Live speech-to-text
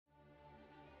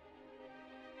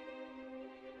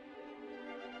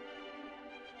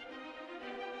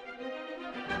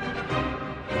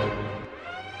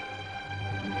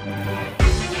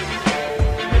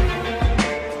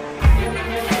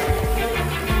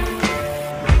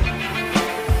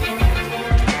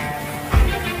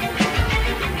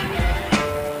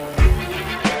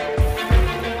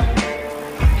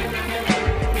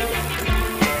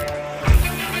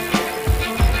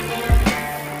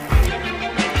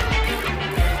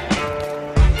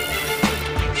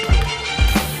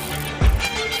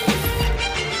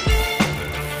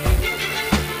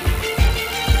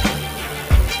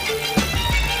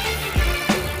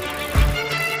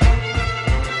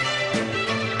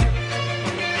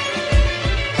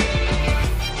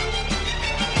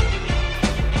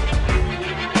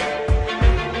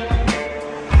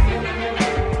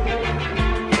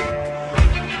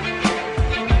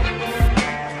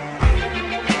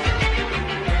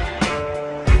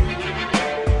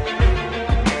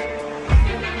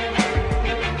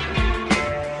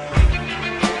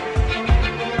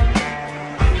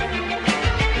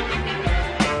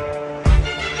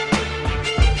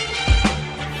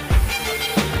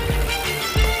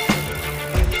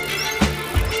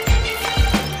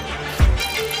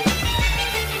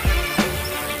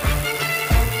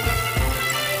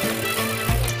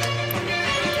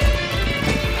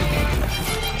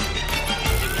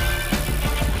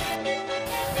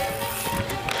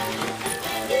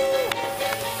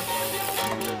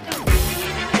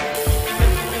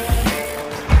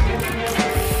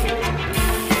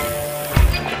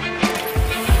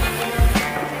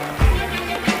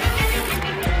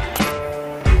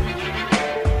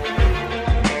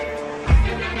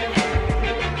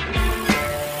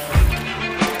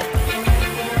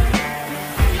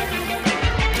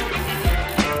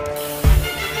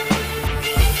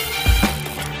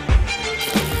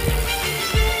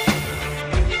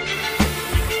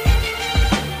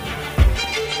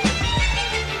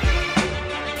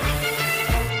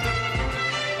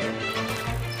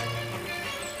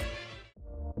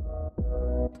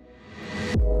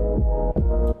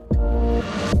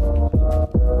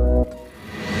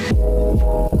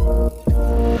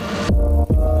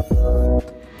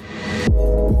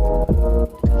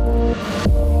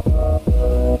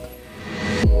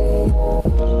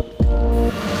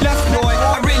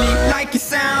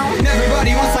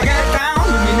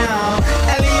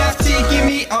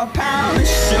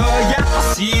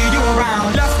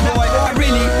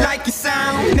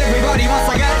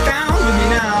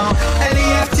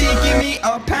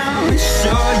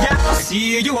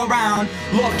see you around.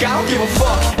 Look, I don't give a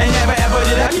fuck, and never ever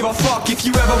did I give a fuck. If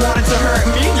you ever wanted to hurt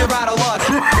me, you're out of luck.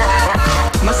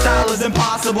 My style is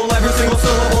impossible, every single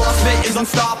syllable I spit is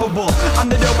unstoppable. I'm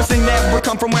the dopest thing that ever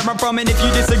come from where I'm from, and if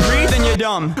you disagree, then you're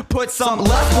dumb. Put some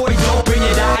left boy dope in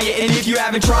your diet, and if you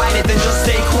haven't tried it, then just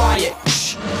stay quiet.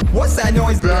 Shh. What's that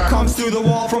noise that comes through the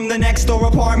wall from the next door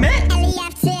apartment?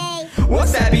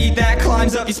 What's that beat that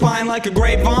climbs up your spine like a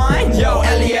grapevine? Yo,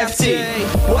 L-E-F-T.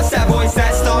 What's that voice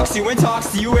that stalks you and talks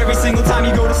to you every single time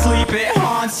you go to sleep? It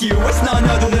haunts you, it's none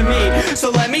other than me. So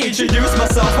let me introduce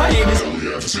myself, my name is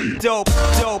L-E-F-T. Dope,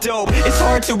 dope, dope. It's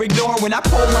hard to ignore when I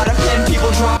pull out a pen,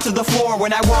 people drop to the floor.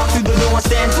 When I walk through the door,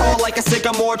 stand tall like a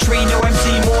sycamore tree. No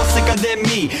MC more sicker than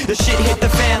me. The shit hit the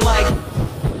fan like,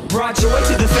 brought joy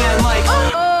to the fan like,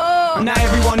 now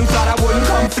everyone who thought I wouldn't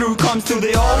come through comes through.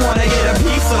 They all wanna get a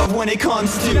piece of when it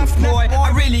comes to boy, I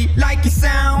really like your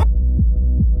sound.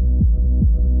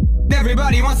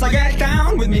 Everybody wants to get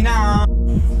down with me now.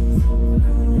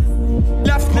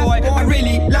 Left boy, I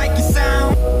really like your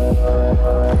sound.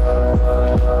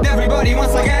 Everybody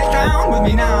wants to get down with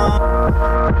me now.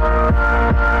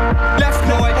 Left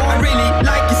boy, I really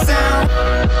like your sound.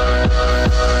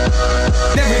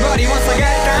 Everybody wants to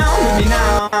get down with me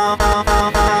now.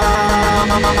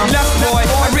 Left boy,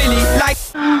 I really like.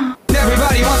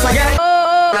 Everybody wants to get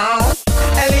down.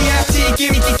 L-E-F-T,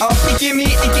 give me the up, give me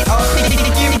the up, give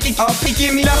me the up,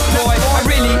 give me left boy, I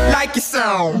really like your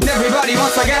sound. Everybody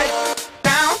wants to get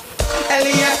down.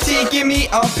 L-E-F-T, give me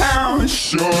a pound.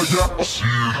 Sure, yeah, I see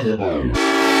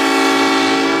you.